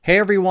Hey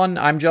everyone,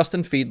 I'm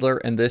Justin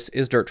Fiedler, and this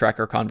is Dirt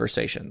Tracker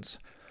Conversations.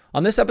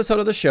 On this episode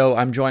of the show,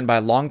 I'm joined by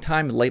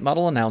longtime late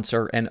model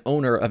announcer and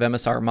owner of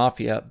MSR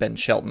Mafia, Ben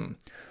Shelton.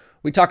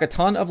 We talk a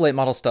ton of late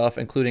model stuff,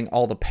 including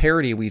all the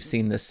parity we've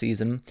seen this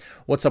season,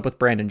 what's up with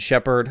Brandon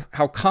Sheppard,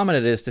 how common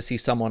it is to see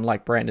someone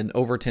like Brandon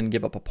Overton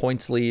give up a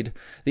points lead,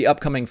 the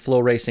upcoming Flow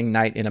Racing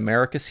Night in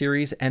America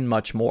series, and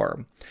much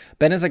more.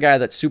 Ben is a guy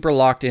that's super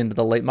locked into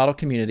the late model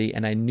community,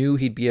 and I knew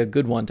he'd be a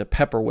good one to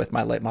pepper with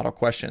my late model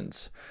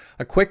questions.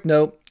 A quick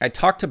note, I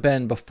talked to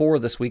Ben before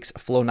this week's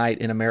Flow Night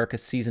in America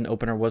season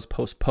opener was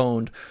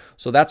postponed,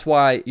 so that's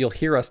why you'll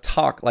hear us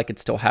talk like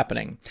it's still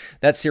happening.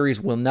 That series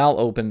will now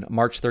open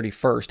March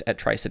 31st at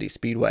Tri-City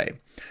Speedway.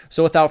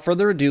 So without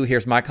further ado,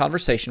 here's my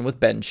conversation with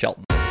Ben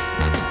Shelton.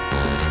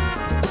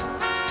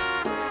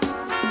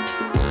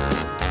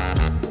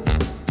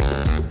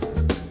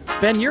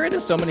 Ben, you're into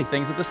so many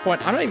things at this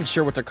point. I'm not even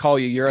sure what to call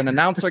you. You're an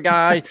announcer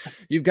guy.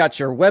 You've got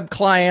your web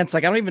clients.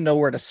 Like, I don't even know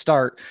where to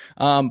start.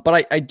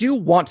 But I do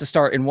want to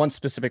start in one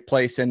specific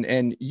place.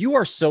 And you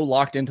are so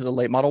locked into the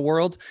late model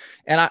world.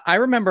 And I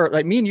remember,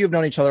 like, me and you have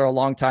known each other a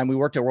long time. We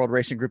worked at World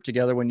Racing Group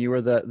together when you were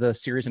the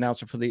series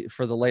announcer for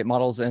the late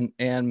models.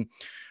 And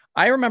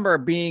I remember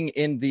being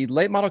in the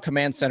late model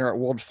command center at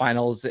World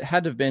Finals. It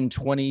had to have been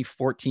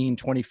 2014,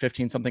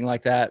 2015, something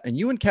like that. And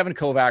you and Kevin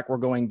Kovac were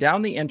going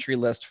down the entry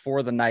list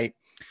for the night.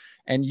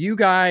 And you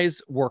guys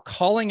were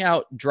calling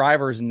out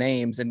drivers'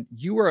 names, and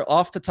you were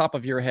off the top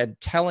of your head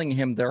telling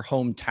him their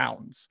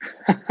hometowns.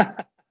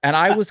 And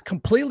I was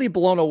completely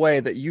blown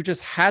away that you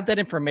just had that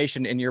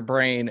information in your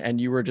brain,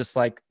 and you were just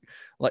like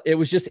it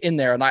was just in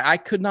there. And I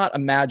could not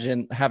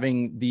imagine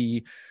having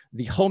the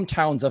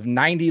hometowns of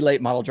 90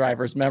 late model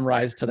drivers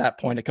memorized to that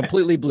point. It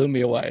completely blew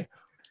me away.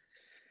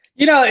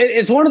 You know,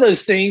 it's one of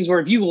those things where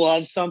if you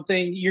love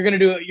something, you're going to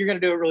do it. You're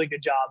going to do a really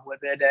good job with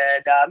it.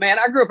 And man,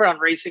 I grew up around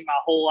racing my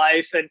whole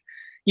life. And,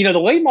 you know, the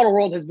late model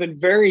world has been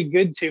very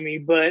good to me.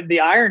 But the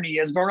irony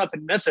is, growing up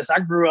in Memphis, I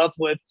grew up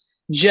with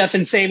Jeff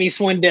and Sammy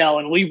Swindell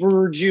and Lee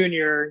Brewer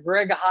Jr.,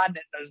 Greg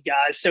Hodnett, those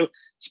guys. So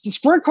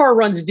sprint car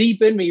runs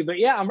deep in me. But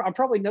yeah, I'm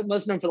probably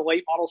most known for the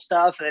late model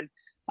stuff.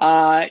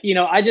 And, you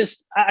know, I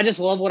just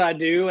love what I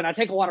do. And I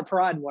take a lot of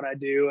pride in what I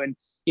do. And,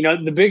 you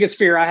know, the biggest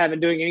fear I have in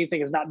doing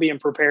anything is not being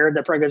prepared.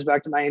 That probably goes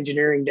back to my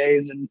engineering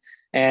days.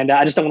 And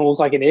I just don't want to look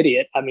like an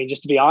idiot. I mean,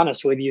 just to be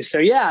honest with you. So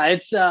yeah,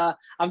 it's,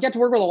 I've got to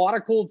work with a lot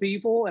of cool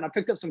people, and I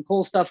picked up some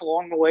cool stuff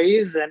along the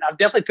ways. And I've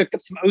definitely picked up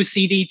some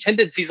OCD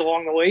tendencies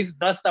along the ways,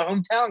 thus the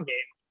hometown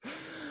game.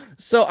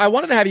 So I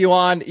wanted to have you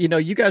on. You know,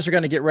 you guys are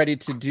going to get ready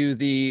to do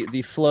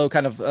the Flow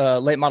kind of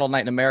late model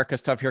night in America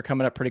stuff here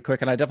coming up pretty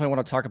quick. And I definitely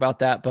want to talk about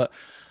that. But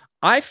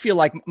I feel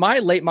like my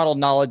late model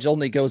knowledge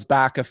only goes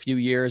back a few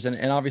years,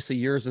 and obviously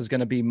yours is going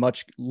to be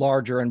much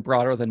larger and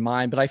broader than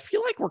mine, but I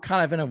feel like we're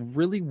kind of in a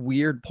really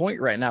weird point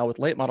right now with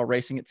late model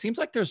racing. It seems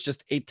like there's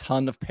just a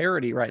ton of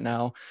parity right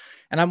now.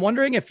 And I'm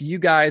wondering if you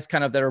guys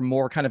kind of that are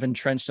more kind of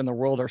entrenched in the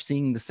world are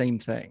seeing the same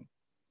thing.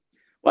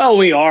 Well,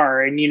 we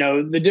are. And, you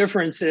know, the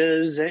difference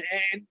is, and,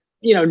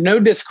 you know, no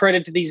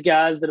discredit to these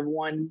guys that have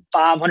won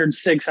 500,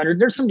 600.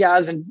 There's some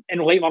guys in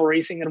late model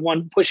racing that have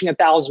won pushing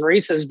 1,000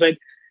 races, but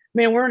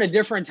man, we're in a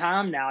different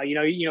time now.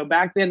 You know,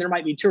 back then there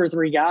might be 2 or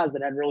 3 guys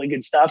that had really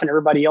good stuff and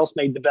everybody else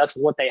made the best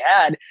of what they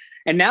had.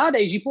 And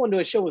nowadays you pull into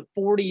a show with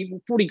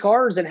 40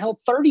 cars, and hell,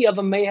 30 of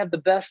them may have the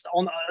best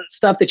on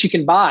stuff that you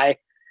can buy.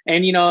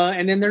 And, you know,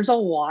 and then there's a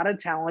lot of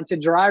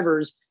talented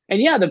drivers.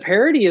 And yeah, the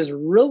parity is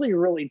really,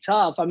 really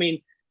tough. I mean,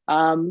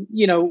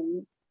 you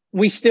know,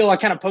 I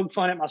kind of poke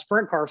fun at my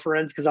sprint car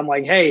friends because I'm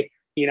like, hey,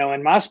 you know,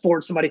 in my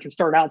sport, somebody can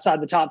start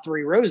outside the top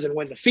 3 rows and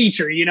win the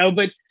feature, you know,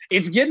 but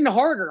it's getting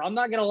harder. I'm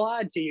not going to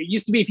lie to you. It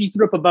used to be if you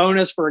threw up a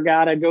bonus for a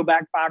guy to go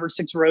back 5 or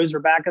 6 rows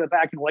or back of the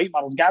pack in late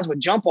models, guys would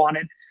jump on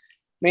it.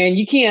 Man,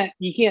 you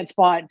can't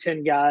spot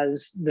 10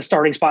 guys, the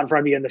starting spot in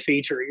front of you in the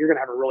feature. You're going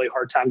to have a really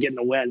hard time getting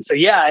the win. So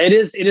yeah, it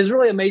is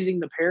really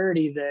amazing the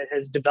parity that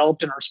has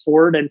developed in our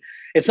sport. And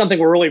it's something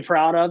we're really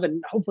proud of,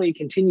 and hopefully it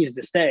continues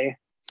to stay.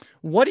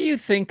 What do you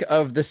think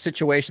of the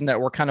situation that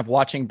we're kind of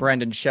watching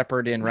Brandon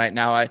Sheppard in right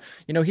now?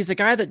 He's a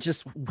guy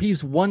that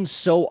he's won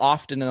so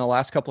often in the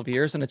last couple of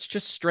years, and it's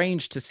just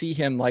strange to see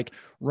him like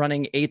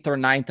running 8th or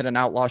 9th at an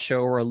Outlaw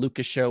show or a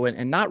Lucas show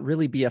and not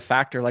really be a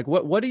factor. Like,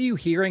 what are you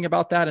hearing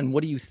about that, and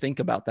what do you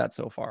think about that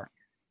so far?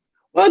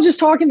 Well, just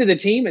talking to the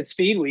team at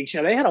Speed Weeks,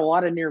 you know, they had a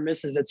lot of near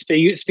misses at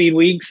Speed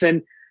Weeks,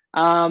 and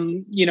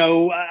you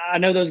know, I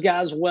know those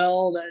guys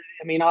well.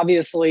 I mean,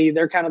 obviously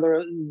they're kind of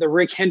the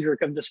Rick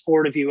Hendrick of the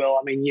sport, if you will.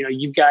 I mean, you know,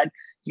 you got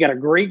a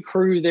great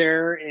crew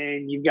there,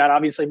 and you've got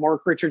obviously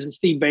Mark Richards and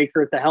Steve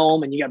Baker at the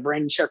helm, and you got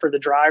Brandon Sheppard, the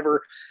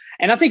driver.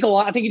 And I think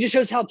it just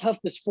shows how tough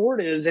the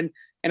sport is. And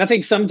I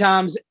think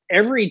sometimes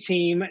every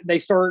team, they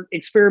start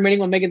experimenting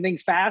with making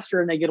things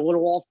faster and they get a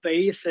little off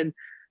base. And,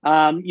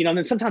 you know, and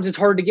then sometimes it's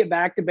hard to get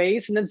back to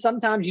base. And then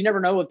sometimes you never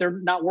know if they're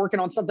not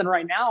working on something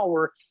right now,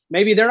 or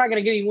maybe they're not going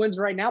to get any wins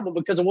right now, but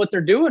because of what they're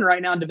doing right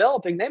now and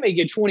developing, they may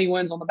get 20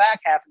 wins on the back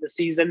half of the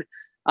season.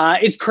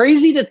 It's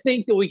crazy to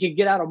think that we could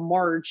get out of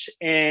March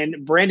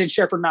and Brandon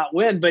Sheppard not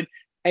win, but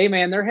hey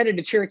man, they're headed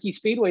to Cherokee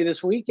Speedway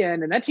this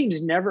weekend, and that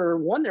team's never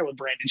won there with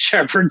Brandon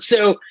Sheppard.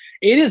 So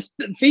it is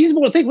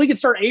feasible to think we could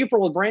start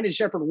April with Brandon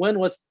Sheppard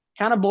winless.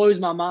 Kind of blows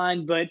my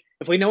mind. But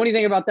if we know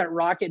anything about that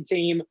Rocket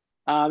team,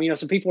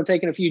 some people are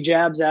taking a few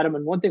jabs at him.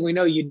 And one thing we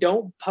know, you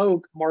don't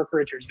poke Mark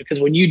Richards, because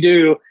when you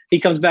do, he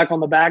comes back on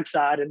the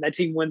backside and that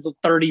team wins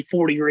 30,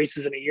 40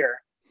 races in a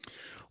year.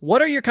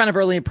 What are your kind of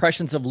early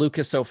impressions of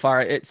Lucas so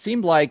far? It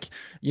seemed like,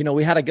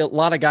 we had a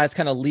lot of guys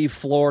kind of leave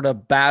Florida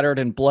battered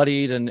and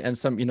bloodied, and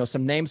some,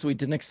 some names we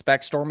didn't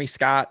expect. Stormy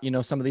Scott,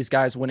 some of these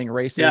guys winning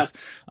races.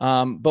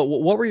 Yeah. But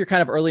what were your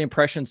kind of early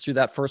impressions through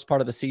that first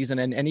part of the season,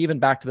 and even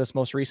back to this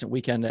most recent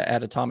weekend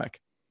at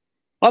Atomic?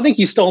 I think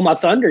you stole my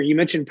thunder. You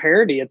mentioned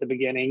parity at the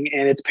beginning,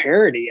 and it's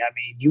parity. I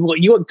mean,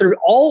 you look through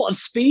all of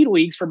Speed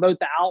Weeks for both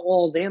the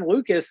Outlaws and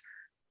Lucas.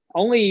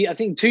 Only, I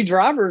think, 2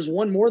 drivers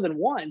won more than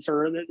once,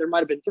 or there might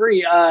have been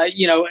 3,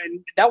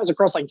 and that was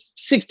across like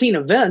 16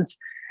 events.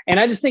 And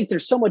I just think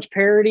there's so much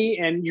parity,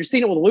 and you're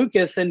seeing it with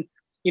Lucas. And,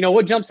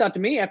 what jumps out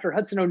to me after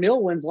Hudson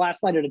O'Neal wins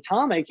last night at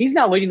Atomic, he's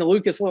now leading the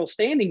Lucas Oil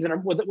standings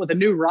and with a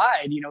new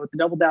ride, with the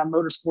Double Down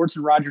Motorsports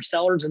and Roger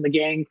Sellers in the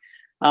gang.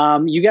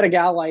 You got a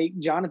guy like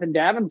Jonathan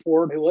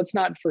Davenport, who, let's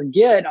not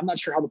forget, I'm not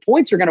sure how the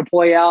points are going to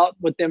play out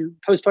with them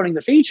postponing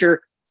the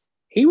feature.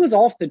 He was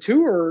off the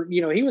tour.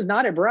 He was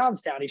not at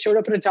Brownstown. He showed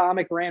up at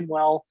Atomic, ran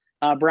well.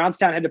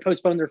 Brownstown had to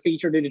postpone their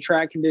feature due to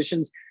track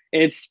conditions.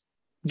 It's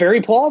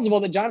very plausible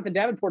that Jonathan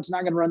Davenport's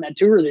not going to run that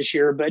tour this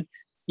year. But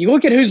you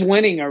look at who's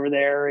winning over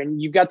there, and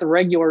you've got the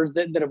regulars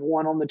that have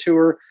won on the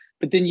tour.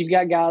 But then you've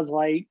got guys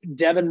like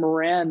Devin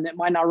Moran that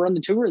might not run the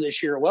tour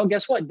this year. Well,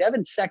 guess what?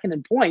 Devin's second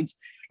in points.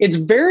 It's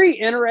very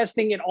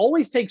interesting. It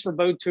always takes for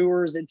both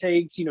tours. It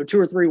takes, 2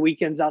 or 3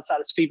 weekends outside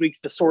of Speed Weeks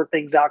to sort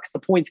things out, because the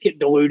points get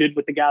diluted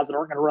with the guys that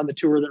aren't going to run the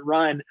tour that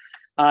run.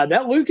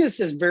 That Lucas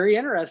is very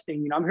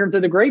interesting. I'm hearing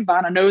through the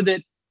grapevine. I know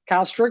that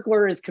Kyle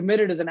Strickler is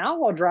committed as an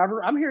Outlaw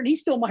driver. I'm hearing he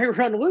still might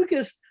run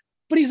Lucas,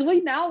 but he's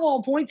leading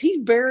Outlaw points. He's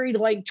buried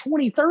like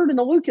 23rd in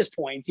the Lucas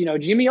points.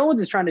 Jimmy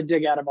Owens is trying to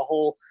dig out of a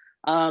hole.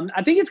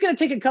 I think it's going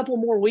to take a couple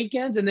more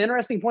weekends. And the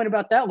interesting point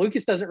about that,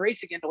 Lucas doesn't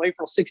race again until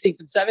April 16th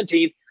and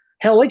 17th.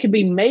 Hell, it could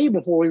be May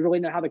before we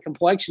really know how the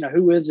complexion of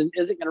who is and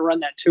isn't going to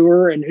run that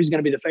tour and who's going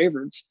to be the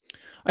favorites.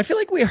 I feel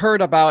like we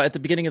heard about at the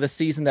beginning of the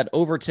season that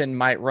Overton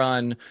might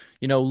run,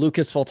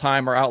 Lucas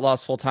full-time or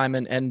Outlaws full-time.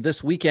 And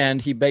this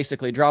weekend, he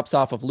basically drops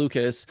off of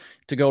Lucas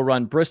to go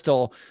run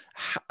Bristol.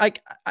 I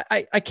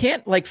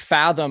can't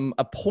fathom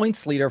a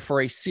points leader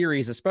for a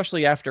series,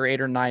 especially after 8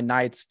 or 9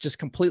 nights, just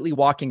completely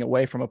walking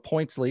away from a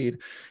points lead.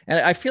 And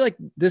I feel like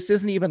this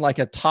isn't even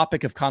a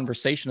topic of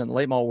conversation in the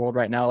late model world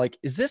right now.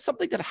 Is this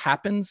something that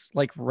happens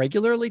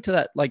regularly to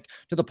that,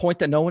 to the point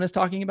that no one is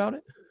talking about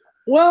it?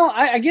 Well,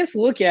 I guess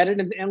look at it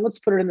and let's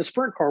put it in the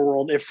sprint car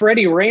world. If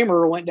Freddie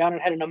Raymer went down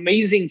and had an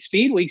amazing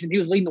Speed Weeks and he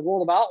was leading the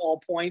World of Outlaw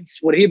points,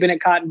 would he have been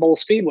at Cotton Bowl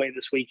Speedway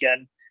this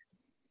weekend?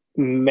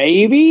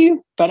 Maybe,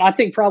 but I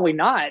think probably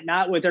not.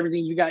 Not with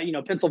everything you got,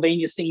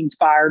 Pennsylvania scenes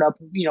fired up,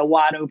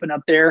 wide open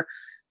up there.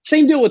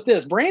 Same deal with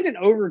this. Brandon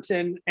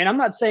Overton, and I'm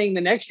not saying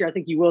the next year, I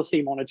think you will see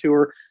him on a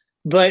tour,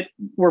 but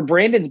where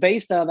Brandon's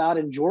based out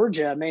in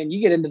Georgia, man, you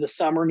get into the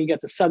summer and you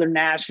got the Southern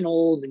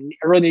Nationals and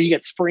earlier you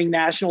get Spring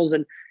Nationals,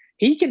 and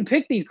he can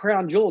pick these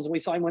crown jewels. And we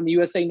saw him win the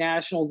USA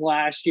Nationals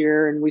last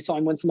year, and we saw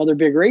him win some other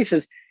big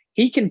races.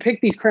 He can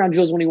pick these crown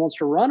jewels when he wants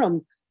to run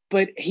them,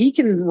 but he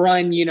can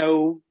run,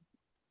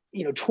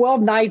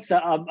 12 nights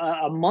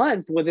a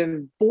month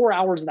within 4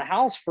 hours of the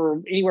house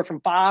for anywhere from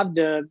 $5,000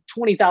 to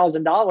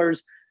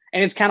 $20,000.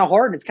 And it's kind of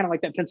hard. It's kind of like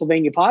that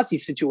Pennsylvania Posse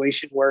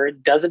situation where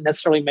it doesn't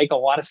necessarily make a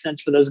lot of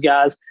sense for those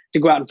guys to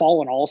go out and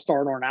follow an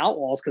all-star or an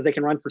Outlaws, because they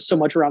can run for so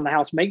much around the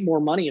house, make more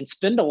money, and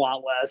spend a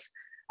lot less.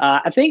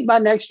 I think by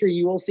next year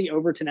you will see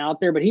Overton out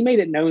there, but he made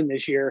it known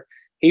this year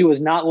he was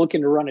not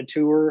looking to run a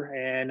tour.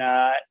 And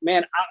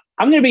man,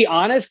 I'm going to be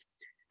honest.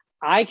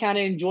 I kind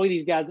of enjoy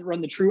these guys that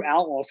run the true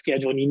Outlaw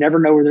schedule, and you never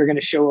know where they're going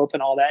to show up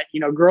and all that.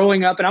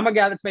 Growing up, and I'm a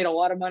guy that's made a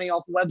lot of money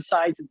off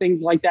websites and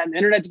things like that, and the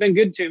internet's been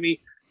good to me.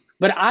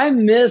 But I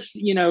miss,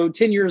 10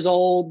 years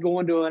old,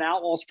 going to an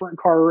Outlaw sprint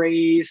car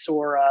race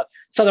or a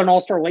Southern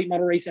All-Star late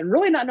model race and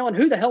really not knowing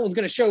who the hell was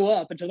going to show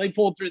up until they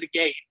pulled through the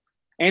gate.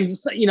 And,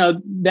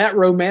 that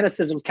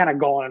romanticism is kind of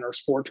gone in our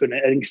sport to an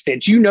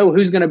extent.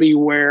 Who's going to be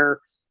where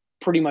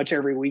pretty much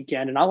every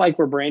weekend. And I like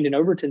where Brandon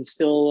Overton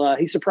still,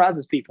 he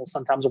surprises people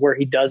sometimes where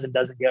he does and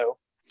doesn't go.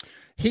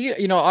 He,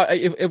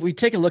 if we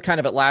take a look kind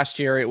of at last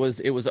year, it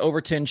was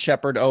Overton,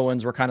 Sheppard,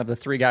 Owens were kind of the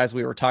 3 guys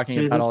we were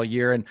talking about all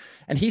year.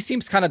 And he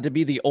seems kind of to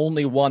be the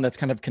only one that's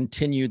kind of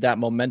continued that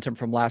momentum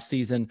from last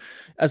season.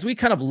 As we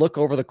kind of look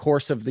over the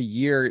course of the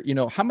year,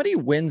 how many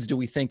wins do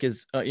we think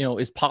is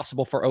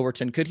possible for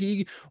Overton? Could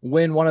he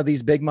win one of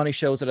these big money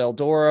shows at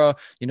Eldora?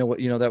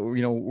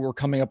 We're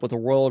coming up with the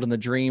World and the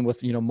Dream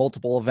with,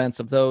 multiple events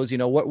of those,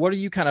 what are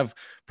you kind of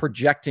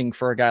projecting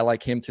for a guy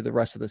like him through the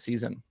rest of the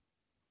season?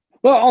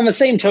 Well, on the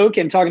same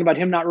token, talking about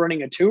him not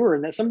running a tour,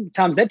 and that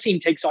sometimes that team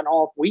takes on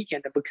off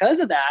weekend. And because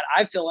of that,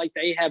 I feel like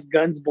they have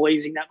guns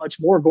blazing that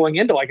much more going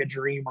into like a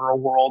Dream or a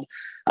World.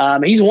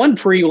 He's won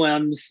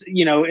prelims,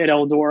 at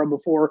Eldora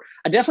before.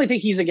 I definitely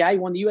think he's a guy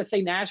who won the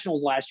USA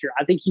Nationals last year.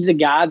 I think he's a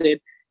guy that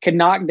can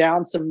knock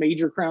down some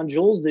major crown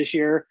jewels this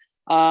year.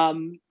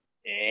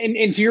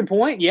 And to your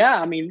point,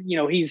 yeah, I mean,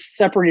 he's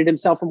separated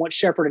himself from what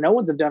Shepard and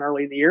Owens have done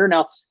early in the year.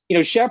 Now,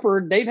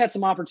 Shepard, they've had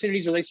some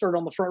opportunities where they started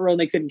on the front row and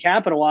they couldn't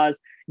capitalize.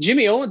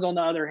 Jimmy Owens, on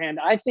the other hand,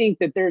 I think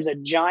that there's a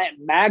giant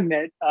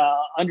magnet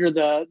under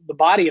the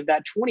body of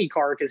that 20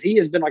 car because he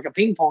has been like a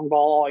ping pong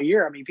ball all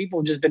year. I mean, people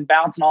have just been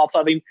bouncing off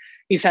of him.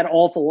 He's had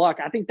awful luck.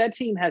 I think that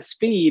team has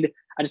speed.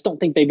 I just don't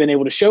think they've been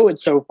able to show it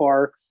so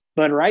far.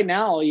 But right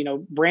now,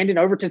 Brandon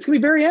Overton, it's going to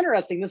be very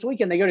interesting this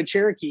weekend. They go to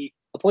Cherokee,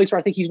 a place where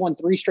I think he's won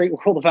 3 straight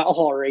World of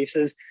Outlaw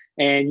races.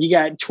 And you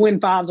got twin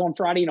fives on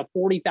Friday and a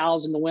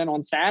 40,000 to win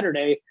on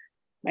Saturday.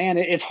 Man,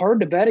 it's hard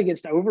to bet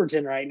against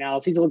Overton right now.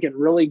 He's looking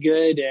really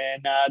good.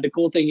 And the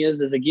cool thing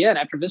is again,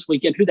 after this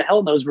weekend, who the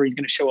hell knows where he's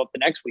going to show up the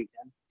next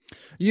weekend?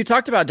 You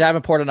talked about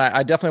Davenport, and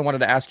I definitely wanted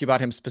to ask you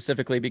about him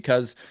specifically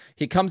because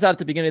he comes out at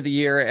the beginning of the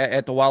year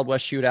at the Wild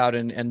West Shootout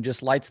and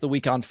just lights the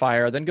week on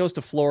fire, then goes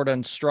to Florida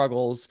and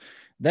struggles,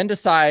 then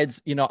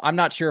decides, I'm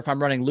not sure if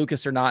I'm running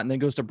Lucas or not, and then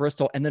goes to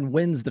Bristol and then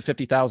wins the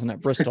 50,000 at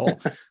Bristol.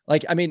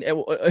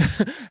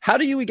 How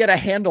do you get a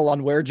handle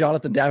on where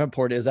Jonathan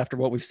Davenport is after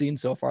what we've seen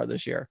so far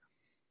this year?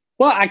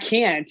 Well, I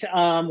can't.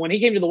 When he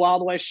came to the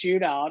Wild West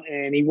Shootout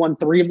and he won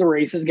 3 of the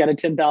races, got a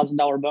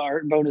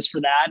 $10,000 bonus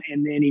for that.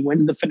 And then he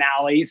wins the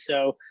finale.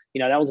 So,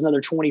 that was another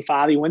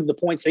 25. He wins the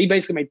points. So he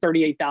basically made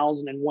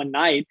 38,000 in one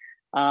night.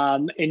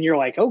 And you're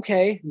like,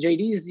 okay,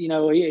 JD's,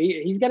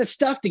 he's got his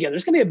stuff together.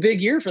 It's going to be a big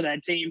year for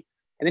that team.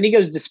 And then he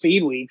goes to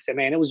Speed Weeks, and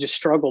man, it was just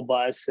struggle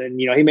bus. And,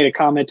 he made a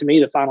comment to me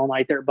the final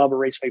night there at Bubba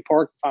Raceway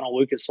Park, the final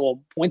Lucas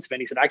Oil points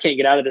event. He said, I can't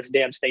get out of this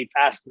damn state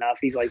fast enough.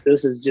 He's like,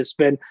 this has just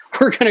been,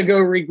 we're going to go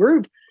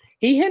regroup.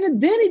 He hinted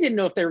then he didn't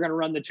know if they were going to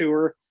run the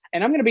tour.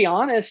 And I'm going to be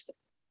honest,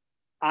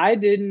 I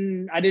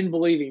didn't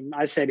believe him.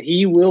 I said,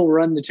 he will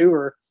run the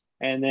tour.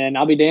 And then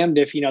I'll be damned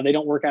if, they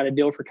don't work out a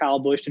deal for Kyle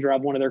Busch to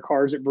drive one of their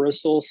cars at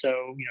Bristol.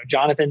 So,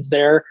 Jonathan's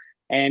there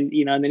and,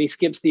 and then he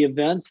skips the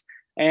events.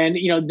 And,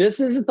 this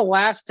isn't the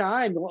last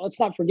time. Let's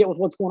not forget with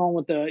what's going on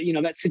with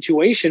the, that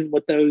situation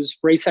with those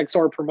Race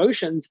XR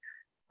promotions.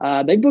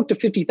 They booked a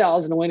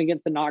 50,000 to win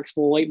against the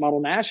Knoxville Late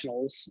Model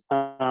Nationals.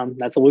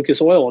 That's a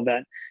Lucas Oil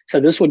event. So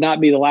this would not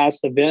be the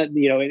last event,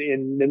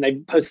 and then they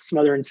posted some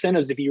other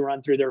incentives if you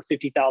run through their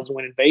 50,000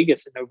 win in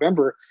Vegas in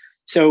November.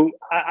 So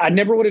I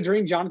never would have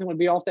dreamed Jonathan would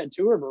be off that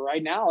tour, but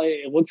right now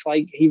it looks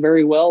like he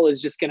very well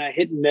is just going to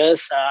hit and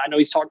miss. I know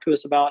he's talked to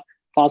us about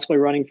possibly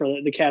running for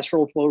the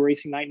Castrol Flow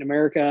Racing Night in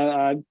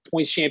America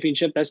points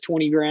championship. That's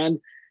 20 grand.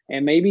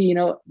 And maybe,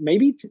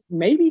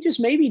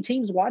 maybe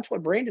teams watch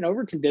what Brandon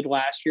Overton did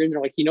last year and they're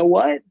like, you know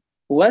what?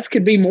 Less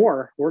could be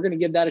more. We're going to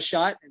give that a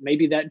shot. And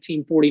maybe that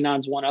Team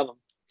 49 is one of them.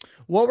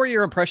 What were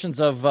your impressions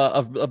of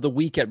the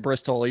week at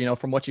Bristol,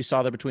 from what you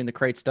saw there between the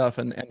crate stuff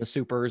and the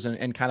supers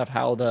and kind of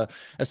how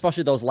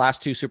especially those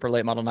last 2 super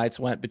late model nights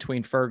went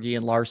between Fergie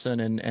and Larson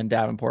and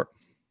Davenport?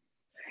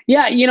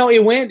 Yeah,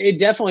 it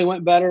definitely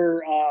went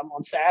better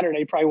on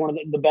Saturday, probably one of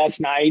the best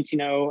nights,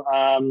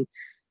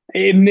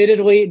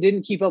 Admittedly, it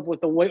didn't keep up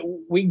with the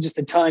week just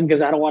a ton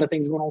because I had a lot of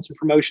things going on, some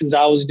promotions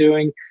I was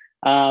doing.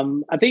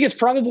 I think it's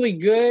probably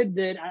good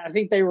that I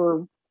think they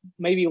were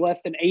maybe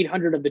less than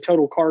 800 of the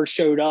total cars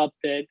showed up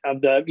that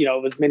of the,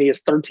 as many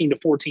as 13 to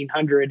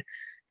 1400.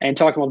 And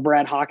talking with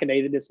Brad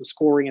Hockaday that did some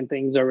scoring and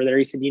things over there,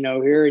 he said,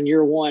 here in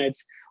year one,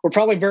 we're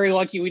probably very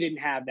lucky we didn't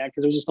have that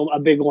because it was just a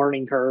big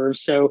learning curve.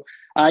 So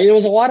there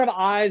was a lot of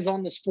eyes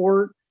on the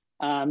sport.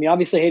 You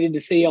obviously hated to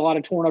see a lot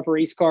of torn up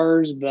race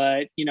cars,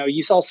 but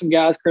you saw some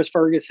guys, Chris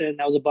Ferguson,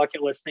 that was a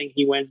bucket list thing.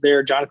 He wins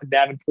there. Jonathan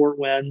Davenport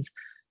wins.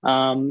 It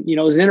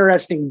was an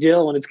interesting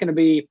deal, and it's going to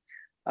be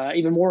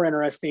even more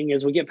interesting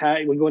as we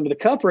go into the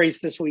Cup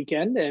race this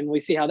weekend and we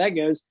see how that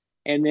goes.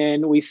 And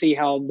then we see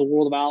how the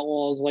World of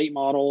Outlaws late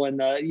model and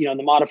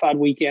the modified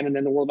weekend, and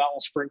then the World of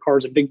Outlaws sprint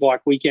cars and big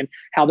block weekend,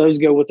 how those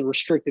go with the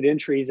restricted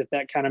entries. If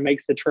that kind of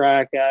makes the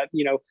track,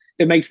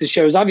 it makes the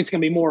shows obviously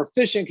going to be more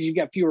efficient because you've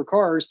got fewer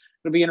cars.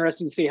 It'll be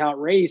interesting to see how it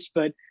raced.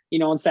 But,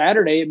 on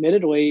Saturday,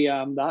 admittedly,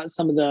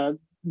 some of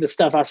the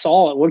stuff I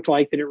saw, it looked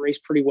like that it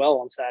raced pretty well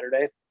on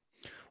Saturday.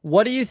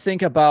 What do you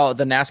think about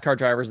the NASCAR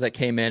drivers that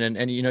came in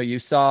and you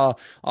saw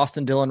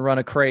Austin Dillon run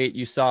a crate,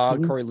 you saw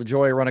Corey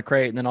LaJoie run a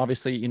crate, and then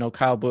obviously,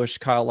 Kyle Busch,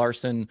 Kyle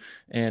Larson,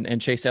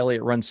 and Chase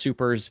Elliott run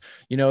supers.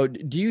 Do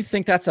you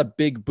think that's a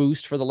big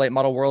boost for the late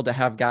model world to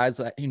have guys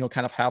that,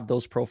 kind of have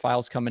those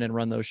profiles come in and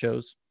run those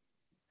shows?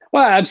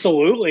 Well,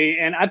 absolutely.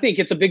 And I think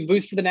it's a big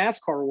boost for the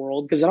NASCAR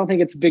world because I don't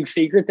think it's a big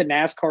secret that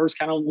NASCAR is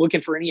kind of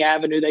looking for any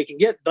avenue they can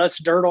get. Thus,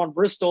 Dirt on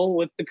Bristol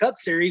with the Cup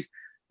Series.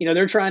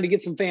 They're trying to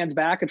get some fans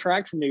back,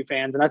 attract some new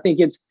fans. And I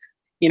think it's,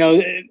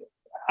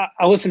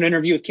 I listened to an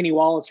interview with Kenny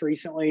Wallace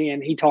recently,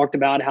 and he talked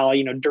about how,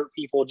 dirt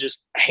people just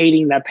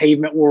hating that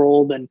pavement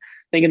world and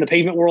thinking the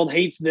pavement world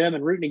hates them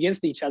and rooting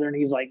against each other. And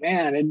he's like,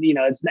 man, and,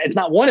 it's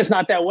not one, it's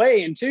not that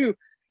way. And two,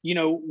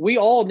 we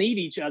all need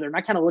each other. And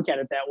I kind of look at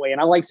it that way.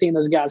 And I like seeing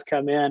those guys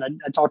come in.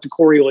 I talked to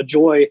Corey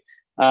LaJoy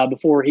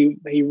before he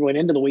went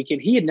into the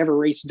weekend. He had never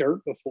raced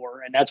dirt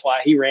before. And that's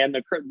why he ran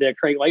the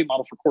crate late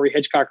model for Corey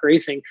Hitchcock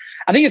Racing.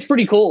 I think it's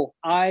pretty cool.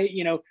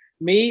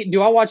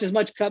 Do I watch as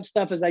much Cup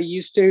stuff as I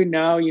used to?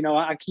 No,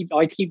 I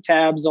keep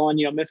tabs on,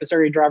 Memphis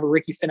area driver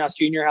Ricky Stenhouse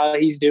Jr., how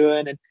he's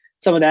doing and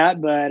some of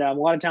that. But a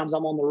lot of times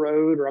I'm on the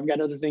road or I've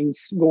got other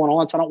things going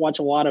on. So I don't watch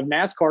a lot of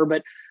NASCAR,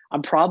 but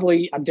I'm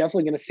definitely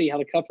going to see how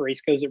the Cup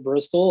race goes at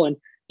Bristol. And,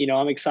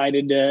 I'm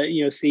excited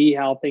to, see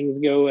how things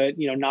go at,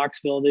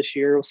 Knoxville this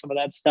year with some of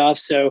that stuff.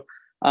 So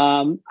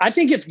I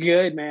think it's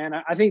good, man.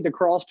 I think the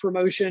cross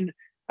promotion,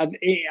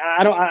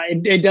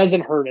 it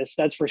doesn't hurt us.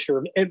 That's for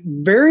sure. At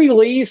very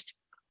least,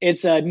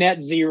 it's a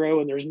net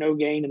zero and there's no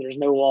gain and there's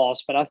no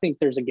loss, but I think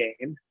there's a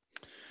gain.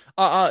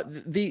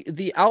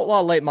 The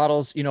outlaw late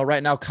models,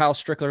 right now, Kyle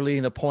Strickler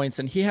leading the points,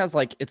 and he has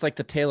it's like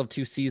the tale of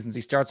two seasons.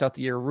 He starts out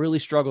the year, really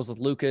struggles with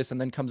Lucas,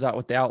 and then comes out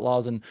with the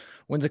outlaws and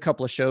wins a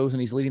couple of shows, and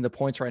he's leading the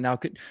points right now.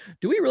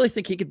 Do we really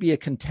think he could be a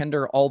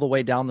contender all the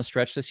way down the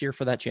stretch this year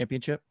for that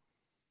championship?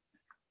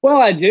 Well,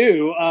 I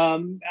do.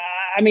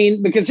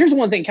 Because here's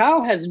one thing,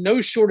 Kyle has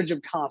no shortage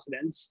of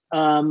confidence.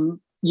 And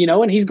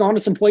he's gone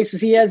to some places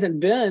he hasn't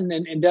been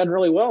and done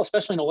really well,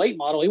 especially in a late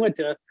model. He went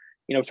to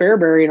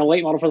Fairbury in a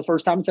late model for the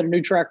first time and set a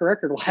new track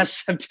record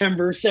last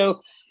September.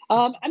 So,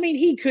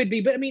 he could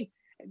be, but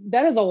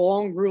that is a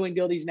long, grueling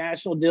deal, these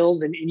national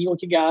deals. And you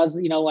look at guys,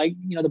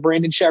 the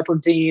Brandon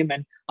Shepherd team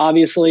and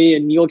obviously,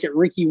 and you look at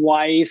Ricky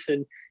Weiss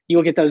and you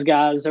look at those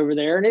guys over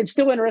there, and it's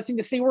still interesting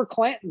to see where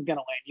Clanton's going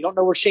to land. You don't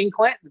know where Shane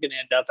Clanton's going to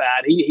end up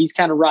at. He's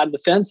kind of riding the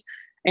fence.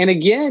 And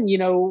again,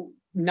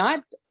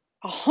 not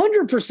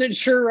 100%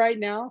 sure right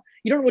now.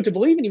 You don't know what to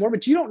believe anymore,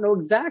 but you don't know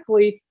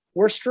exactly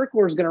where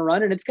Strickler is going to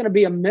run, and it's going to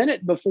be a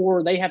minute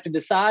before they have to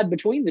decide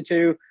between the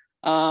two.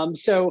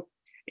 So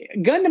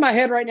gun to my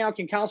head right now,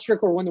 can Kyle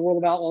Strickler win the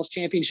World of Outlaws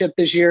championship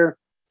this year?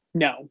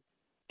 No.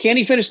 Can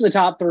he finish in the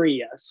top three?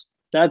 Yes.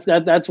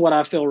 That's what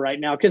I feel right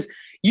now. Because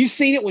you've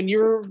seen it when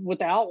you're with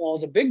the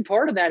Outlaws. A big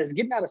part of that is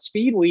getting out of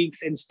speed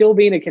weeks and still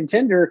being a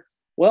contender.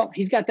 Well,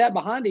 he's got that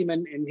behind him,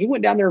 and he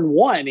went down there and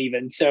won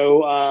even.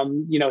 So,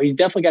 he's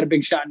definitely got a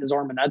big shot in his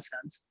arm in that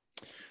sense.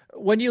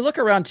 When you look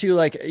around too,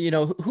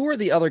 who are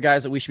the other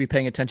guys that we should be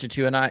paying attention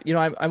to? And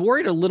I'm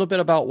worried a little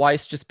bit about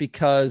Weiss just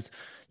because,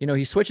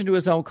 he's switching to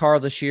his own car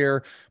this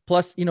year.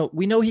 Plus,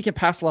 we know he can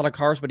pass a lot of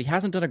cars, but he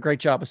hasn't done a great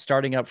job of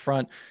starting up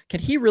front.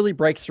 Can he really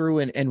break through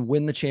and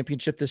win the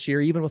championship this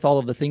year, even with all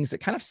of the things that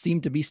kind of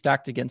seem to be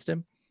stacked against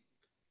him?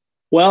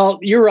 Well,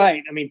 you're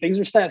right. Things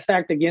are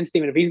stacked against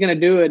him. And if he's going to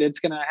do it, it's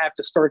going to have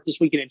to start this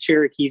weekend in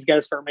Cherokee. He's got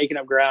to start making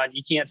up ground.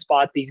 You can't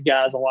spot these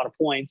guys a lot of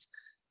points.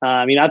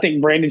 I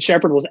think Brandon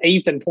Shepherd was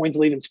 8th in points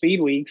leading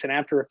speed weeks. And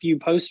after a few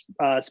post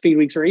speed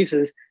weeks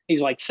races,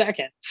 he's like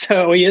second.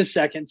 So he is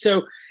second.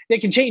 So it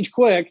can change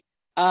quick.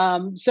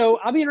 So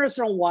I'll be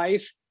interested on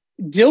Weiss.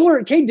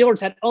 Cade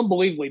Dillard's had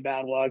unbelievably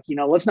bad luck.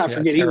 Let's not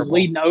forget, terrible. He was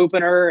leading the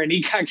opener and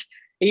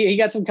he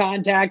got some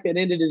contact that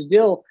ended his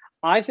deal.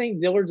 I think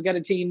Dillard's got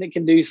a team that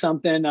can do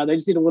something. They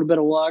just need a little bit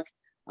of luck.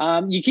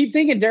 You keep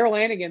thinking Darrell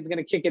Lanigan's going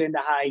to kick it into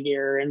high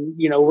gear. And,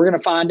 we're going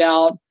to find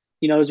out,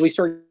 as we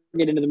start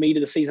get into the meat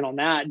of the season on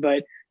that,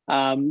 but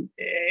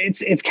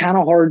it's kind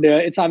of hard to,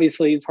 it's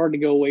hard to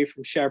go away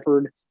from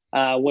Shepherd,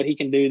 what he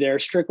can do there.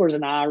 Strickler's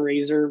an eye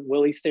raiser.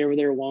 Will he stay over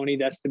there? Won't he?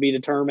 That's to be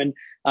determined.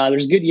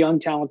 There's good young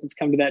talent that's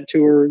come to that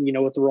tour,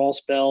 with the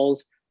Ross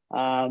Bells.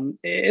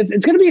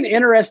 It's going to be an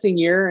interesting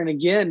year. And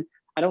again,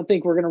 I don't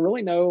think we're going to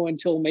really know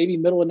until maybe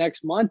middle of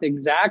next month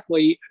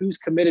exactly who's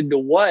committed to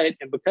what.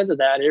 And because of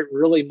that, it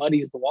really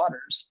muddies the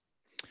waters.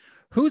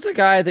 Who's a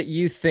guy that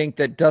you think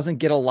that doesn't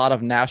get a lot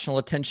of national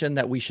attention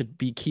that we should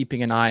be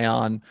keeping an eye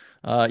on?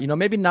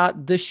 Maybe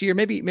not this year,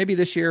 maybe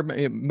this year,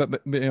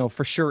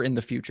 for sure in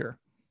the future.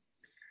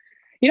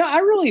 I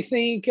really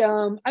think,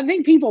 I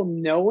think people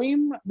know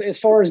him as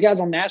far as guys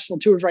on national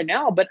tours right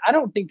now, but I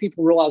don't think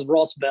people realize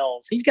Ross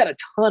Bells. He's got a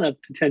ton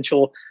of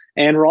potential,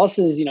 and Ross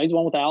is, he's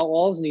won with the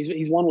Outlaws and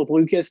he's won with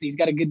Lucas, and he's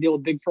got a good deal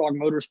with Big Frog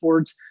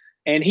Motorsports,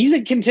 and he's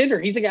a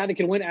contender. He's a guy that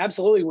can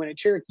absolutely win at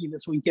Cherokee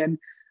this weekend.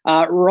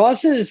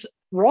 Ross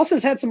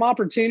has had some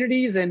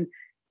opportunities and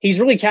he's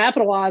really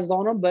capitalized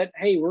on them, but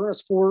hey, we're in a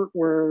sport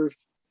where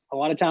a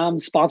lot of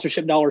times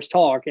sponsorship dollars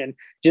talk. And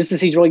just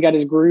as he's really got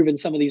his groove in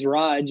some of these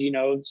rides,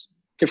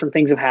 different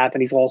things have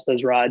happened. He's lost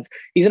those rides.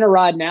 He's in a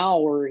ride now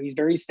where he's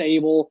very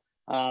stable.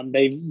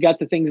 They've got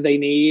the things they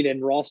need,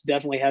 and Ross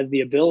definitely has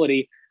the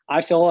ability.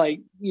 I feel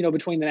like,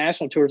 between the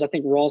national tours, I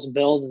think Ross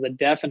Bells is a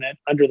definite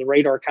under the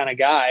radar kind of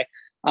guy.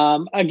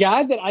 A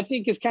guy that I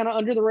think is kind of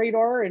under the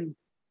radar, and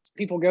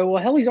people go,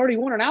 well, hell, he's already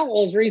won an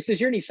Outlaws race this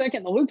year and he's second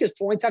in the Lucas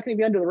points. How can he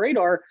be under the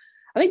radar?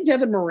 I think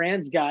Devin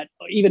Moran's got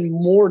even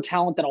more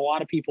talent than a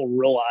lot of people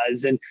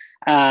realize. And,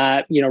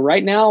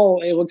 right now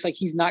it looks like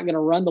he's not going to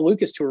run the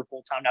Lucas Tour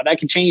full time. Now that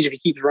can change if he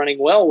keeps running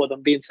well with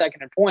him being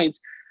second in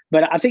points.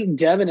 But I think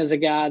Devin is a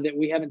guy that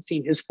we haven't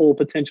seen his full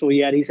potential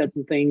yet. He's had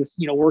some things,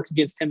 work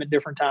against him at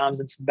different times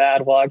and some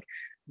bad luck.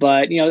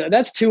 But,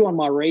 that's two on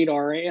my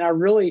radar. And I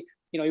really,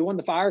 he won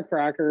the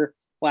Firecracker.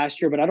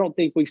 last year, but I don't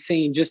think we've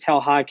seen just how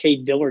high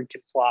Cade Dillard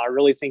can fly. I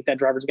really think that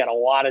driver's got a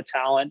lot of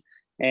talent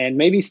and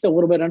maybe still a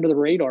little bit under the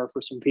radar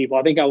for some people.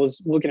 I think I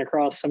was looking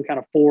across some kind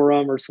of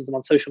forum or something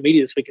on social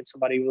media this week, and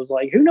somebody was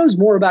like, who knows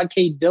more about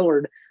Cade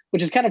Dillard,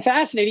 which is kind of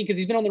fascinating because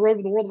he's been on the road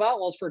with the World of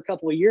Outlaws for a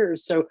couple of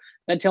years. So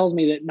that tells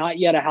me that not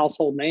yet a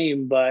household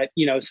name, but,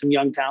 some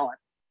young talent.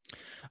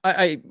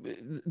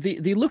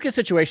 The Lucas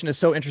situation is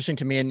so interesting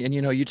to me. And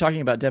you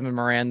talking about Devin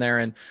Moran there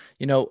and,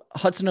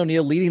 Hudson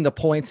O'Neal leading the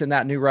points in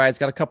that new ride's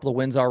got a couple of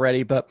wins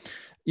already, but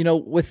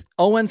with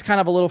Owens kind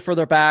of a little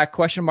further back,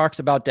 question marks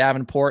about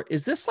Davenport.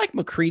 Is this like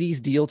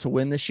McCready's deal to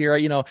win this year?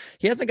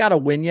 He hasn't got a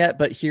win yet,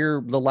 but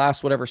here the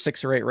last,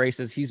 6 or 8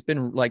 races, he's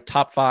been like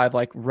top 5,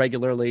 like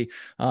regularly.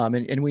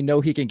 And we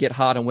know he can get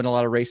hot and win a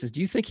lot of races.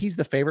 Do you think he's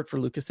the favorite for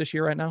Lucas this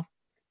year right now?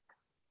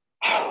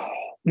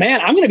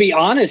 Man, I'm going to be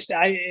honest.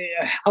 I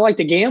like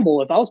to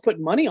gamble. If I was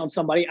putting money on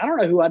somebody, I don't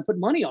know who I'd put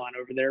money on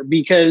over there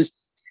because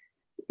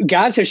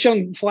guys have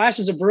shown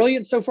flashes of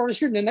brilliance so far this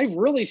year, and then they've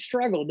really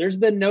struggled. There's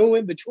been no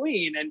in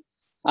between. And,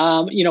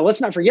 let's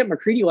not forget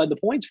McCready led the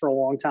points for a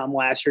long time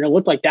last year. And it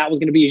looked like that was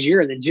going to be his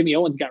year. And then Jimmy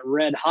Owens got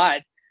red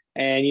hot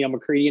and,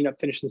 McCready ended up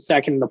finishing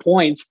second in the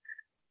points.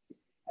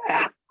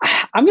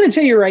 I'm going to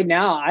tell you right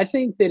now, I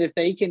think that if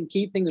they can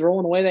keep things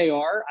rolling the way they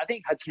are, I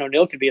think Hudson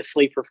O'Neal could be a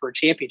sleeper for a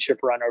championship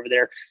run over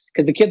there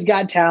because the kid's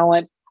got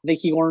talent. I think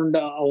he learned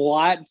a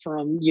lot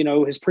from,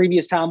 his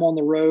previous time on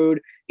the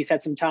road. He's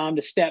had some time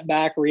to step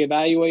back,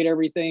 reevaluate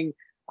everything.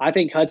 I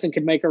think Hudson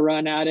could make a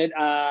run at it.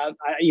 I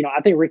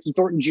think Ricky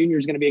Thornton Jr.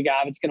 is going to be a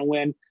guy that's going to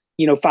win,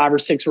 5 or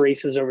 6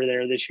 races over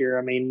there this year.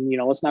 I mean,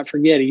 let's not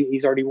forget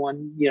he's already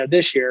won,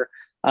 this year.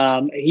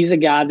 He's a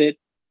guy that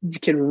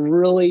can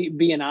really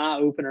be an eye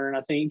opener and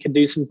I think can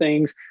do some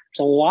things.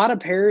 There's a lot of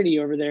parity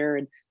over there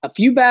and a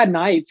few bad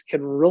nights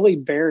could really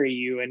bury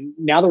you. And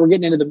now that we're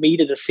getting into the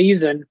meat of the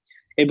season,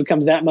 it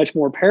becomes that much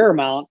more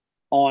paramount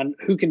on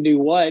who can do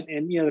what.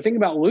 And, the thing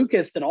about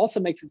Lucas that also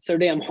makes it so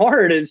damn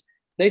hard is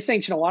they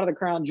sanction a lot of the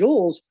crown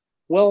jewels.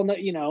 Well,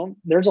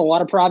 there's a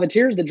lot of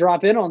privateers that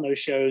drop in on those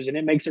shows and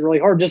it makes it really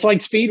hard. Just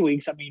like Speed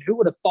Weeks. I mean, who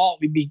would have thought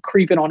we'd be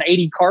creeping on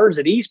 80 cars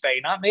at East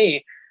Bay? Not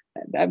me.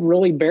 That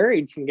really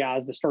buried some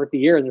guys to start the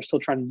year and they're still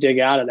trying to dig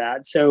out of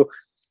that. So,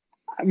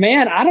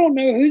 man, I don't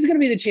know who's going to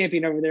be the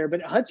champion over there,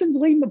 but Hudson's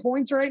leading the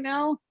points right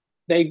now.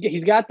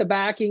 He's got the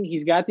backing.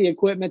 He's got the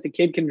equipment. The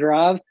kid can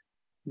drive.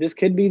 This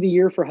could be the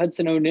year for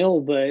Hudson O'Neal,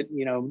 but,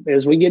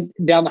 as we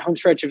get down the home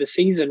stretch of a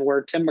season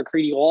where Tim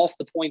McCready lost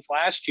the points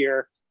last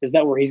year, is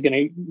that where he's going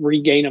to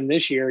regain them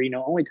this year?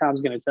 Only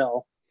time's going to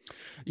tell.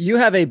 You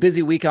have a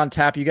busy week on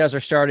tap. You guys are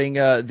starting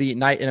the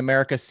Night in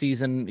America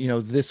season,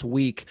 this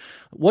week.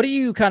 What do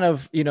you kind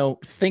of,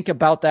 think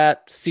about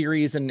that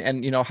series and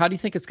how do you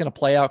think it's going to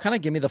play out? Kind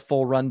of give me the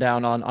full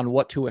rundown on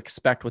what to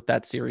expect with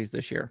that series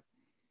this year.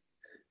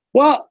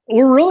 Well,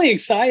 we're really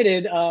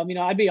excited.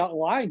 I'd be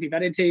lying if I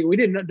didn't tell you we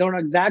don't know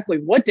exactly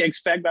what to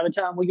expect by the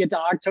time we get to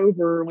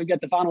October and we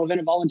get the final event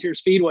at Volunteer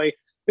Speedway.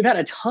 We've had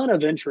a ton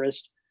of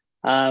interest.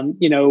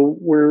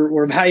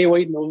 We're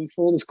evaluating the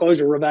full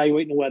disclosure. We're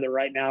evaluating the weather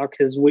right now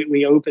because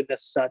we opened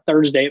this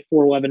Thursday at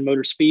 411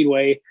 Motor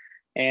Speedway,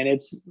 and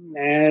it's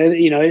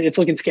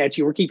looking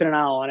sketchy. We're keeping an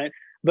eye on it,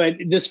 but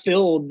this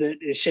field that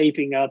is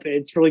shaping up,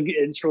 it's really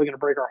going to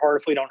break our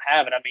heart if we don't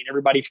have it. I mean,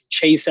 everybody from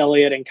Chase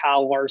Elliott and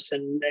Kyle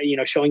Larson,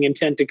 showing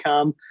intent to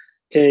come,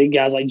 to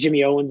guys like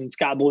Jimmy Owens and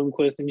Scott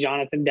Bloomquist and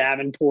Jonathan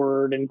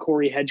Davenport and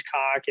Corey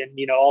Hedgecock and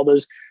all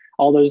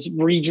those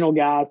regional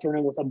guys thrown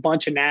in with a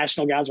bunch of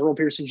national guys. Earl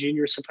Pearson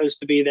Jr. is supposed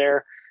to be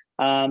there.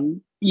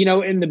 And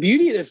the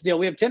beauty of this deal,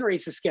 we have 10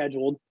 races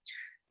scheduled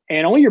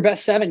and only your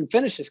best 7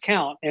 finishes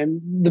count. And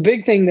the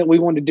big thing that we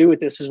want to do with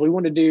this is we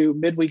want to do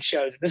midweek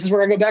shows. This is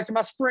where I go back to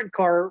my sprint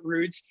car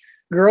roots.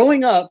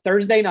 Growing up,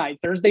 Thursday Night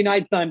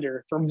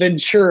Thunder from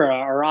Ventura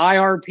or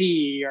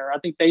IRP, or I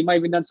think they might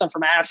have even done something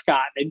from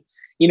Ascot, and,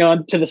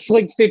 to the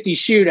Slick 50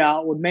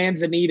 shootout with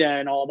Manzanita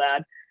and all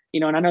that.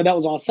 And I know that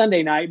was on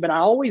Sunday night, but I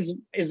always,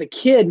 as a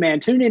kid, man,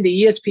 tuned into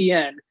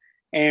ESPN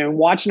and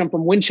watching them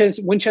from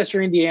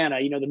Winchester, Indiana,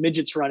 the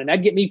midgets running.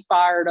 That'd get me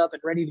fired up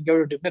and ready to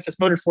go to Memphis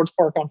Motorsports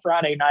Park on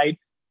Friday night.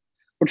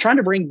 We're trying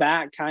to bring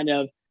back kind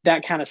of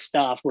that kind of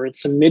stuff where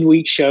it's some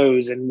midweek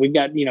shows and we've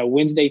got,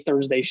 Wednesday,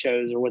 Thursday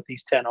shows are what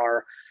these 10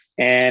 are.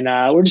 And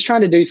we're just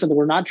trying to do something.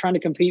 We're not trying to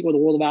compete with the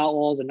World of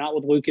Outlaws and not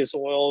with Lucas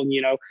Oil.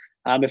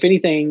 And, if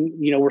anything,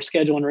 we're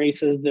scheduling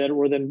races that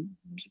were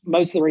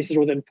most of the races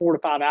are within 4 to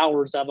 5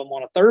 hours of them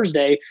on a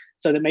Thursday,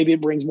 so that maybe it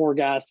brings more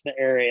guys to the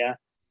area.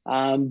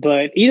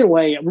 But either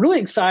way, I'm really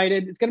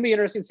excited. It's going to be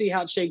interesting to see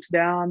how it shakes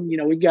down.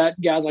 We've got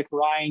guys like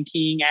Ryan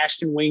King,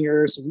 Ashton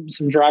Winger,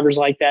 some drivers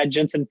like that,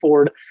 Jensen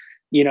Ford,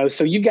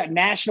 so you've got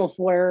national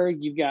flair,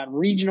 you've got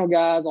regional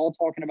guys all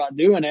talking about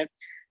doing it.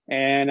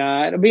 And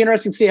it'll be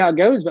interesting to see how it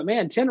goes. But,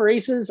 man, 10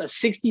 races, a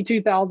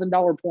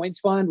 $62,000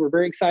 points fund. We're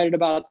very excited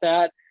about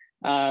that.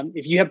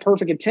 If you have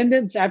perfect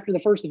attendance after the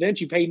first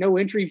event, you pay no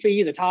entry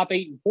fee. The top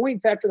 8 in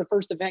points after the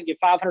first event get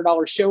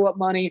 $500 show up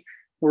money.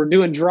 We're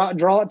doing 2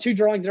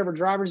 drawings at every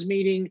driver's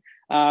meeting.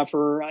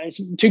 For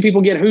 2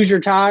 people get Hoosier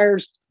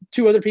tires.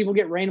 2 other people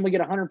randomly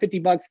get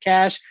 $150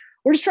 cash.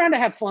 we're just trying to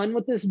have fun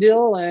with this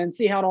deal and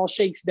see how it all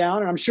shakes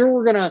down. And I'm sure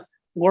we're going to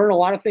learn a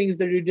lot of things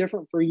to do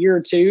different for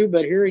year two,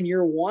 but here in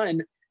year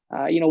one,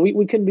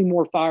 we couldn't be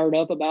more fired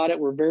up about it.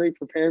 We're very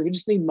prepared. We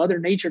just need Mother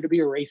Nature to be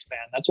a race fan.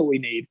 That's what we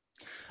need.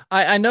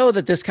 I know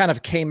that this kind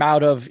of came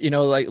out of,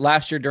 like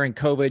last year during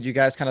COVID, you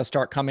guys kind of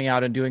start coming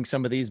out and doing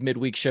some of these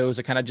midweek shows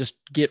to kind of just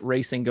get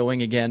racing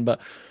going again. But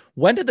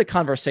when did the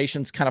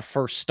conversations kind of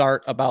first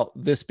start about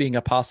this being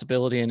a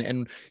possibility?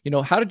 And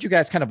how did you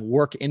guys kind of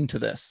work into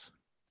this?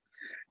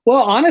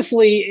 Well,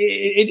 honestly,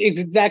 it's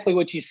exactly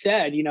what you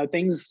said.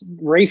 Things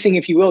racing,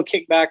 if you will,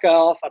 kicked back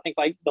off. I think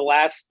like the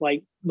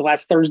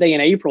last Thursday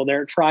in April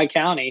there at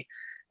Tri-County.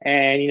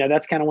 And,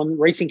 that's kind of when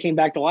racing came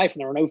back to life and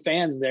there were no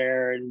fans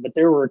there, but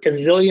there were a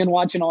gazillion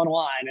watching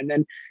online. And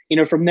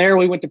then, from there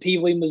we went to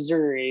Peevely,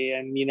 Missouri,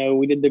 and,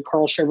 we did the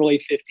Carl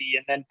Chevrolet 50.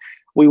 And then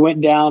we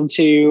went down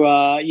to,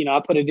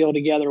 I put a deal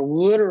together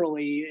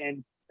literally.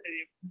 And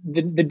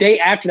the day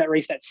after that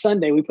race, that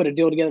Sunday, we put a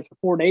deal together for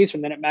 4 days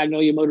from then at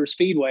Magnolia Motor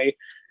Speedway.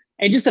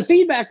 And just the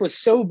feedback was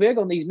so big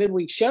on these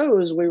midweek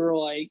shows. We were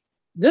like,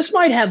 this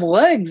might have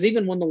legs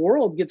even when the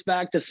world gets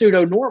back to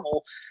pseudo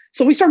normal.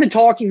 So we started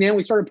talking then,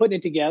 we started putting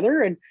it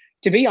together. And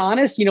to be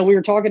honest, we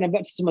were talking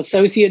about some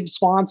associate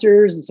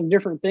sponsors and some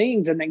different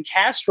things. And then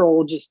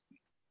Castrol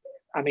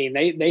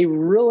they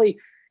really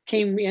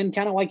came in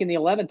kind of like in the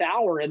 11th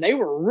hour, and they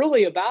were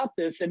really about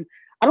this. And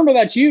I don't know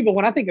about you, but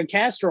when I think of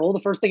Castrol, the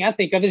first thing I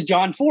think of is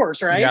John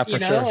Force, right? Yeah, for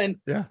sure. And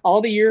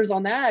all the years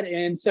on that.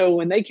 And so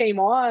when they came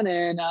on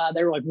and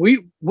they were like,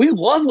 we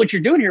love what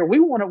you're doing here.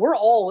 We're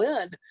all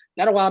in.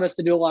 That allowed us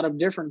to do a lot of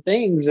different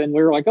things. And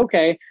we were like,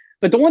 okay.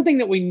 But the one thing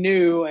that we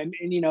knew, and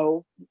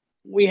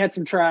we had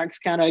some tracks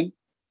kind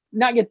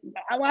of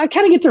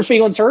get their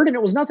feelings hurt, and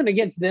it was nothing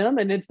against them.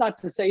 And it's not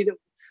to say that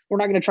we're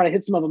not going to try to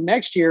hit some of them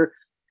next year.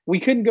 We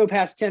couldn't go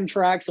past 10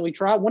 tracks. So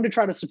wanted to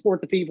try to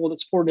support the people that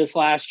supported us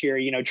last year,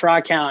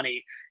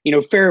 Tri-County,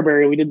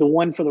 Fairbury. We did the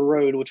one for the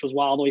road, which was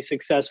wildly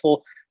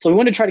successful. So we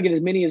wanted to try to get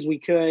as many as we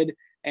could.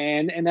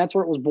 And that's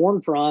where it was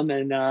born from.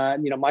 And,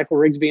 Michael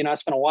Rigsby and I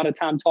spent a lot of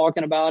time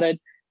talking about it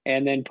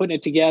and then putting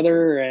it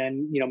together.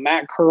 And,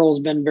 Matt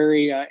Curl's been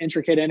very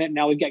intricate in it.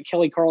 Now we've got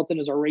Kelly Carlton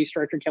as our race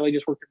director. Kelly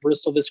just worked at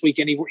Bristol this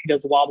weekend. He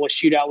does the Wild West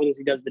Shootout with us.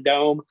 He does the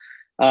Dome.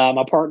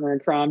 My partner in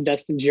crime,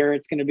 Dustin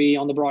Jarrett's going to be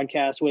on the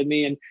broadcast with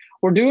me. And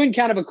we're doing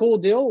kind of a cool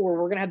deal where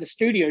we're going to have the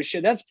studio show.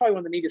 That's probably one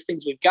of the neatest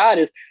things we've got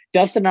is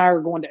Dustin and I are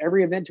going to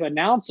every event to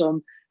announce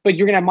them, but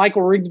you're going to have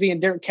Michael Rigsby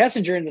and Derek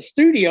Kessinger in the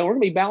studio. We're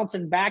going to be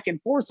bouncing back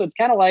and forth. So it's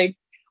kind of like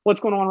what's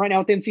going on right now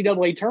with the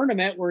NCAA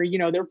tournament where,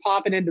 they're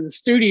popping into the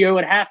studio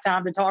at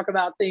halftime to talk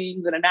about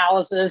things and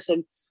analysis.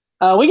 And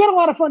we got a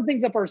lot of fun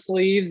things up our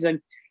sleeves. And,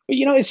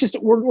 it's just,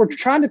 we're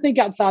trying to think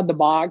outside the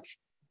box.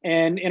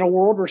 And in a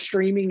world where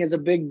streaming is a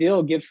big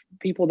deal, give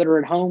people that are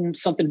at home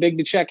something big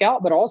to check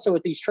out, but also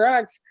with these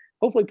tracks,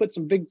 hopefully put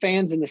some big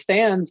fans in the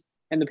stands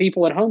and the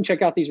people at home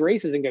check out these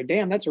races and go,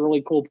 damn, that's a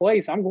really cool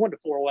place. I'm going to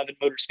 411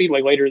 Motor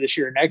Speedway later this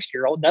year or next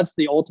year. That's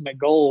the ultimate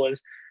goal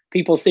is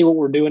people see what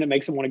we're doing. It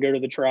makes them want to go to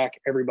the track.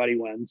 Everybody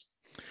wins.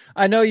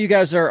 I know you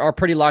guys are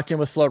pretty locked in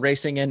with Flow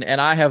Racing, and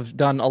I have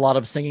done a lot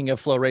of singing of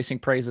Flow Racing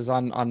praises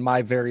on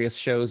my various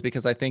shows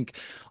because I think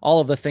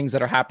all of the things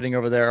that are happening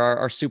over there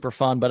are super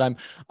fun. But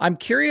I'm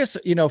curious,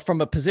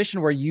 from a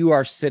position where you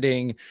are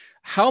sitting,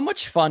 how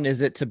much fun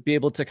is it to be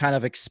able to kind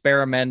of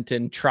experiment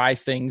and try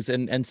things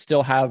and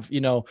still have,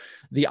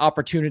 the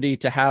opportunity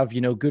to have,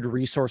 good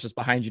resources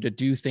behind you to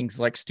do things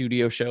like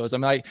studio shows? I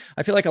mean,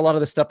 I feel like a lot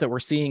of the stuff that we're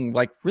seeing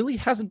like really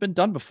hasn't been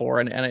done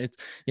before. And it's,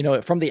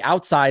 from the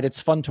outside,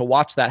 it's fun to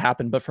watch that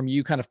happen. But from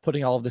you kind of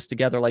putting all of this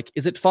together, like,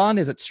 is it fun?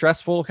 Is it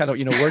stressful? Kind of,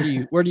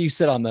 where do you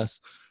sit on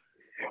this?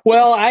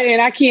 Well,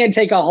 I can't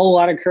take a whole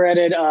lot of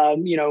credit.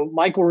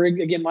 Michael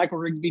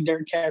Rigsby,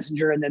 Derek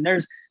Kessinger, and then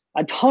there's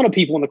a ton of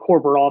people in the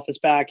corporate office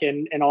back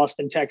in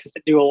Austin, Texas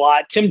that do a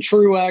lot. Tim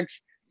Truex,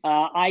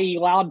 i.e.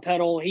 Loud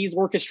Pedal, he's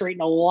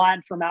orchestrating a lot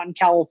from out in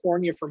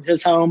California from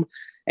his home.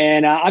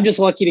 And I'm just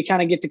lucky to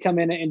kind of get to come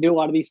in and do a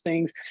lot of these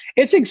things.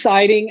 It's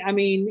exciting. I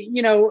mean,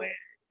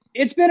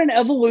 it's been an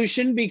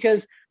evolution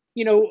because,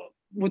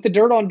 with the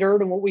Dirt on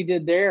Dirt and what we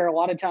did there, a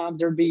lot of times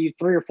there'd be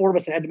 3 or 4 of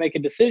us that had to make a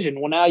decision.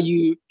 Well, now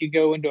you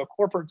go into a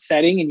corporate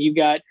setting and you've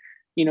got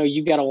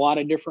a lot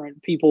of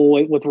different people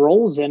with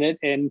roles in it.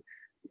 And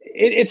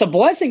it's a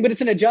blessing, but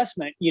it's an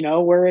adjustment,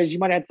 whereas you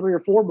might have 3 or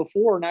 4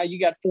 before. Now you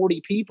got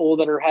 40 people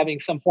that are having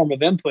some form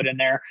of input in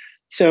there.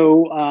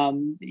 So,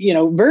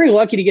 very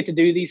lucky to get to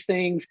do these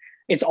things.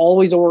 It's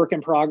always a work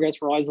in progress.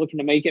 We're always looking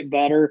to make it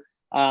better.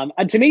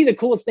 And to me, the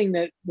coolest thing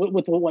that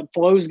with what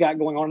Flow's got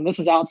going on, and this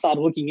is outside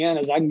looking in,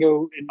 is I can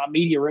go in my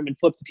media room and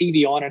flip the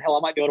TV on, and hell, I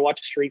might be able to watch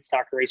a street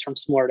stock race from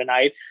somewhere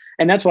tonight.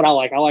 And that's what I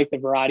like. I like the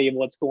variety of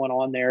what's going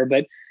on there.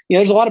 But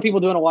there's a lot of people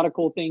doing a lot of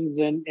cool things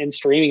in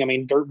streaming. I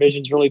mean, Dirt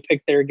Vision's really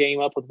picked their game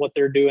up with what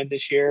they're doing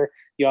this year.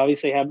 You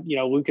obviously have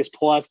Lucas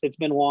Plus that's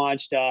been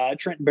launched.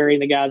 Trent Berry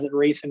and the guys at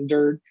Racing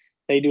Dirt,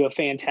 they do a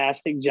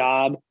fantastic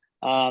job.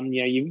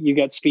 You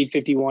got Speed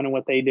 51 and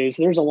what they do.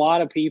 So there's a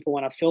lot of people,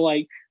 and I feel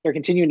like they're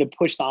continuing to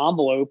push the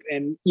envelope.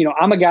 And,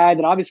 I'm a guy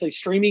that obviously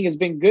streaming has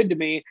been good to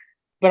me.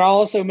 But I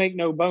also make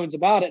no bones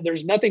about it.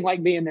 There's nothing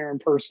like being there in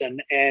person.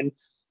 And,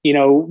 you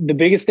know, the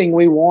biggest thing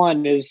we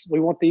want is we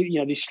want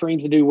these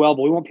streams to do well,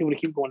 but we want people to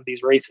keep going to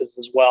these races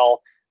as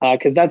well.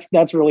 Cause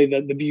that's really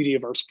the beauty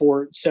of our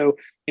sport. So,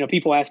 you know,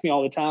 people ask me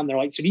all the time, they're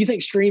like, so do you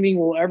think streaming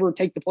will ever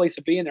take the place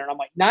of being there? And I'm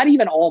like, not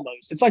even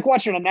almost. It's like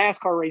watching a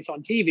NASCAR race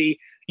on TV.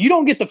 You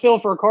don't get the feel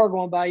for a car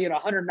going by you at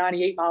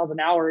 198 miles an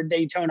hour in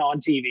Daytona on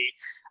TV.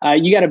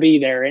 You got to be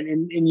there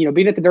and, you know,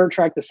 being at the dirt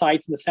track, the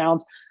sights and the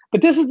sounds.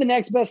 But this is the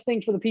next best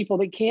thing for the people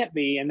that can't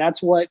be. And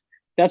that's what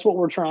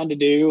we're trying to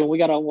do. And we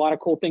got a lot of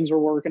cool things we're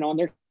working on.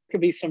 There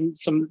could be some,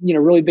 you know,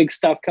 really big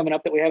stuff coming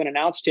up that we haven't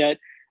announced yet.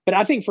 But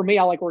I think for me,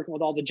 I like working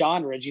with all the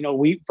genres. You know,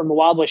 we from the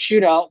Wild West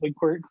Shootout, we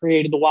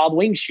created the Wild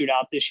Wings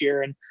Shootout this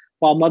year. And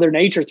while Mother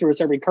Nature threw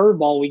us every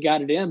curveball, we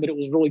got it in. But it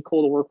was really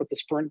cool to work with the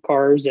sprint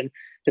cars and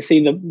to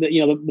see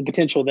the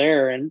potential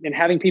there. And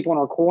having people in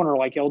our corner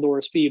like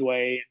Eldora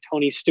Speedway and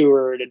Tony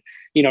Stewart and,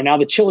 you know, now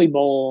the Chili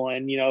Bowl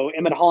and, you know,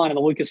 Emmett Hahn and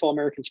the Lucasville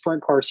American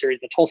Sprint Car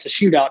Series, the Tulsa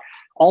Shootout,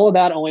 all of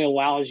that only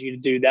allows you to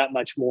do that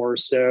much more.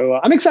 So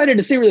I'm excited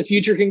to see where the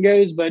future can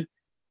goes, but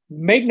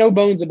make no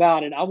bones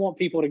about it. I want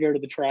people to go to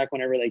the track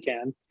whenever they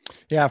can.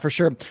 Yeah, for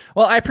sure.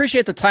 Well, I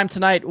appreciate the time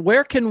tonight.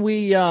 Where can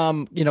we, you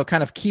know,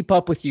 kind of keep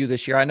up with you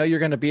this year? I know you're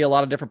going to be a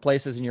lot of different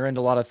places and you're into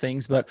a lot of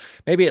things, but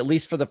maybe at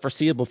least for the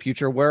foreseeable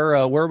future, where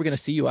are we going to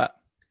see you at?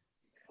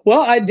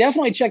 Well, I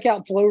definitely check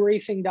out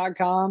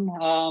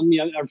flowracing.com. You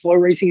know, or Flow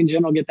Racing in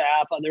general, get the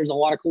app. There's a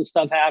lot of cool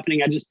stuff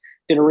happening. I just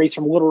did a race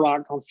from Little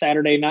Rock on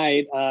Saturday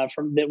night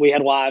that we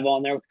had live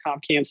on there with the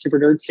Comp Cam Super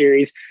Dirt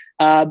Series.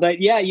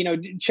 But yeah, you know,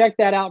 check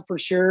that out for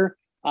sure.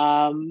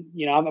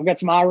 You know, I've got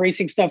some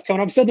iRacing stuff coming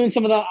up. I'm still doing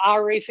some of the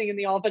iRacing in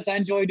the office. I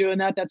enjoy doing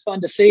that. That's fun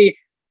to see.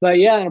 But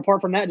yeah, and apart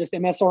from that, just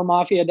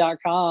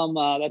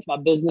msrmafia.com. That's my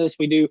business.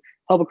 We do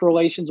public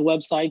relations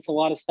websites. A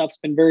lot of stuff's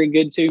been very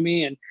good to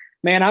me. And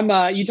man,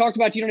 you talked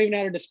about, you don't even know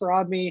how to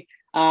describe me.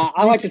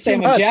 I like to say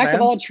I'm a jack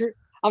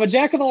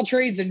of all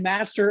trades and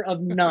master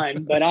of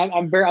none, but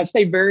I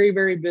stay very,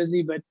 very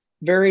busy, but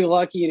very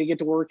lucky to get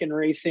to work in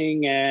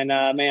racing and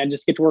man,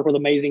 just get to work with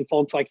amazing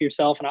folks like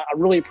yourself. And I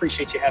really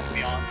appreciate you having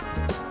me on.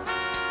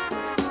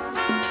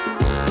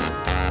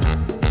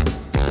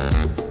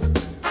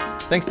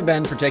 Thanks to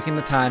Ben for taking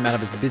the time out of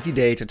his busy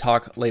day to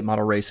talk late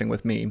model racing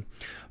with me.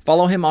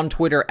 Follow him on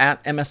Twitter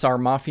at MSR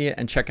Mafia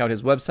and check out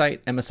his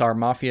website,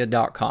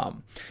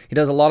 msrmafia.com. He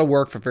does a lot of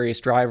work for various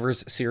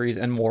drivers, series,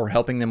 and more,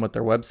 helping them with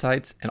their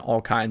websites and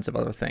all kinds of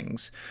other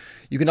things.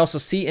 You can also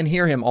see and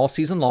hear him all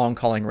season long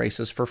calling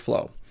races for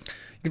Flow.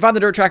 You can find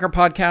the Dirt Tracker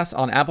podcast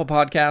on Apple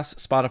Podcasts,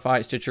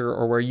 Spotify, Stitcher,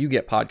 or where you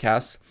get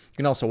podcasts. You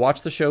can also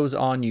watch the shows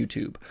on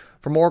YouTube.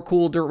 For more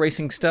cool dirt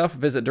racing stuff,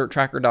 visit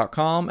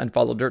dirttracker.com and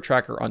follow Dirt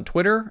Tracker on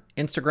Twitter,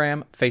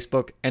 Instagram,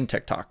 Facebook, and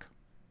TikTok.